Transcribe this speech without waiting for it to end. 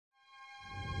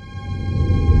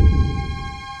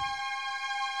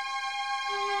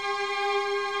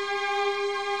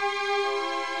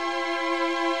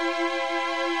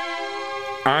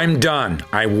I'm done.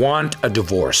 I want a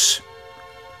divorce.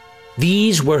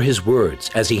 These were his words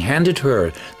as he handed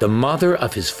her, the mother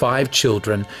of his 5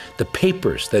 children, the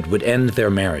papers that would end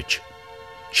their marriage.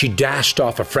 She dashed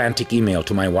off a frantic email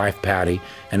to my wife, Patty,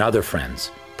 and other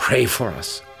friends. Pray for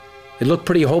us. It looked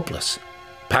pretty hopeless.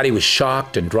 Patty was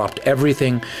shocked and dropped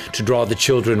everything to draw the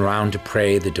children round to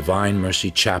pray the Divine Mercy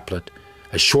Chaplet,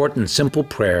 a short and simple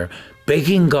prayer,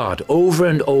 begging God over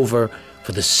and over,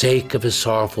 for the sake of his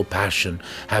sorrowful passion,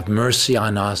 have mercy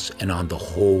on us and on the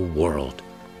whole world.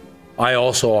 I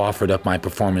also offered up my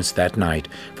performance that night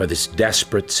for this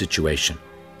desperate situation.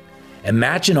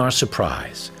 Imagine our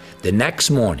surprise the next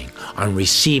morning on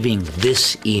receiving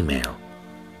this email.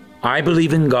 I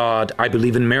believe in God, I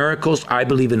believe in miracles, I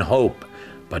believe in hope,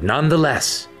 but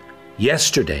nonetheless,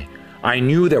 yesterday, I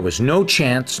knew there was no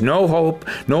chance, no hope,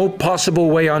 no possible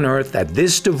way on earth that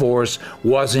this divorce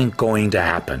wasn't going to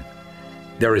happen.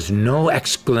 There is no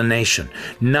explanation,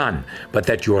 none, but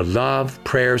that your love,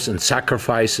 prayers, and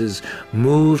sacrifices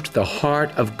moved the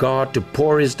heart of God to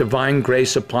pour his divine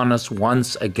grace upon us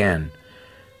once again.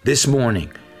 This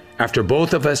morning, after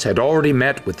both of us had already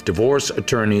met with divorce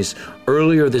attorneys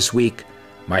earlier this week,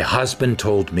 my husband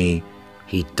told me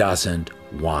he doesn't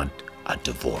want a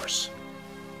divorce.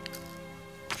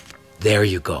 There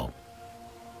you go.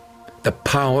 The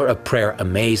power of prayer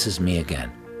amazes me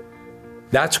again.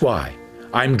 That's why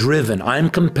I'm driven, I'm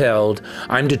compelled,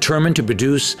 I'm determined to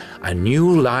produce a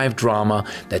new live drama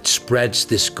that spreads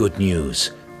this good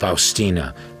news.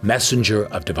 Faustina, Messenger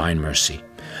of Divine Mercy.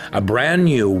 A brand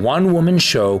new one-woman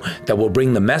show that will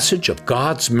bring the message of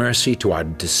God's mercy to our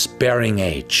despairing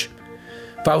age.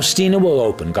 Faustina will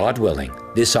open, God willing,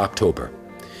 this October.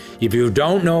 If you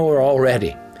don't know her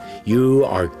already, you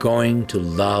are going to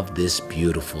love this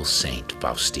beautiful saint,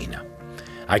 Faustina.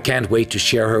 I can't wait to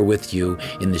share her with you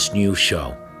in this new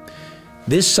show.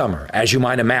 This summer, as you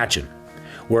might imagine,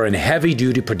 we're in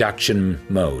heavy-duty production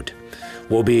mode.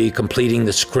 We'll be completing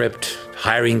the script,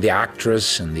 hiring the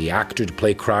actress and the actor to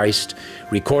play Christ,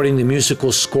 recording the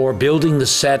musical score, building the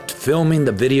set, filming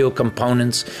the video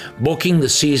components, booking the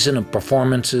season of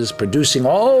performances, producing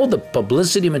all the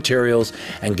publicity materials,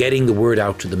 and getting the word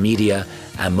out to the media,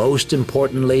 and most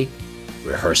importantly,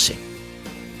 rehearsing.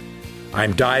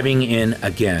 I'm diving in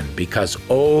again because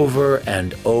over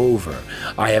and over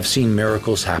I have seen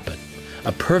miracles happen.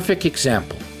 A perfect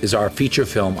example is our feature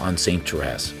film on St.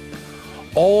 Therese.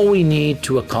 All we need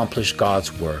to accomplish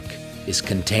God's work is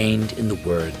contained in the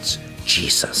words,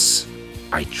 Jesus,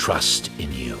 I trust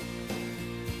in you.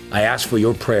 I ask for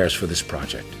your prayers for this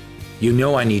project. You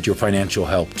know I need your financial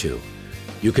help too.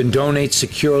 You can donate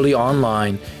securely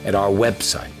online at our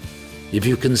website. If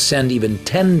you can send even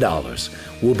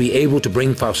 $10, we'll be able to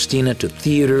bring Faustina to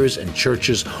theaters and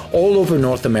churches all over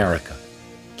North America.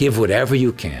 Give whatever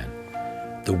you can.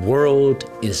 The world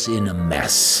is in a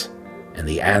mess, and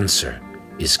the answer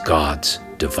is God's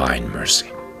divine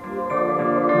mercy.